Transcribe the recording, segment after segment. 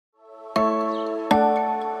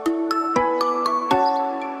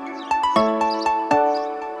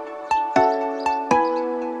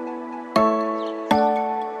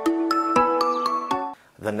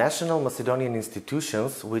national Macedonian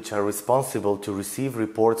institutions which are responsible to receive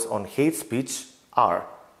reports on hate speech are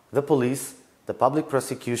the police, the public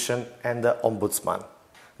prosecution, and the ombudsman.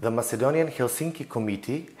 The Macedonian Helsinki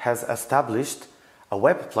Committee has established a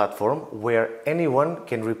web platform where anyone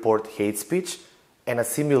can report hate speech and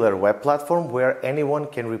a similar web platform where anyone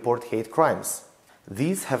can report hate crimes.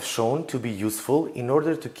 These have shown to be useful in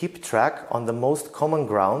order to keep track on the most common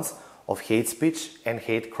grounds of hate speech and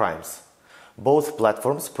hate crimes. Both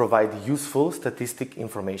platforms provide useful statistic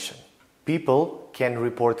information. People can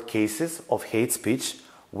report cases of hate speech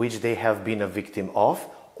which they have been a victim of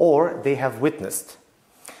or they have witnessed.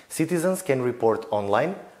 Citizens can report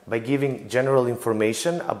online by giving general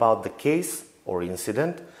information about the case or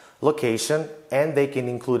incident, location, and they can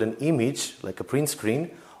include an image, like a print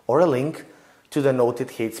screen, or a link to the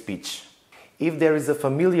noted hate speech. If there is a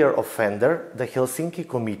familiar offender, the Helsinki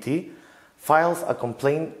Committee files a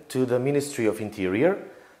complaint to the Ministry of Interior,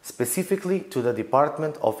 specifically to the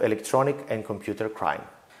Department of Electronic and Computer Crime.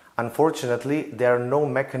 Unfortunately, there are no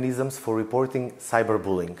mechanisms for reporting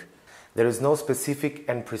cyberbullying. There is no specific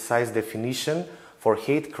and precise definition for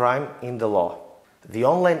hate crime in the law. The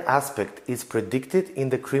online aspect is predicted in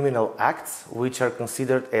the criminal acts which are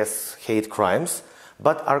considered as hate crimes,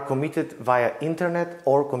 but are committed via internet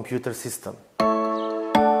or computer system.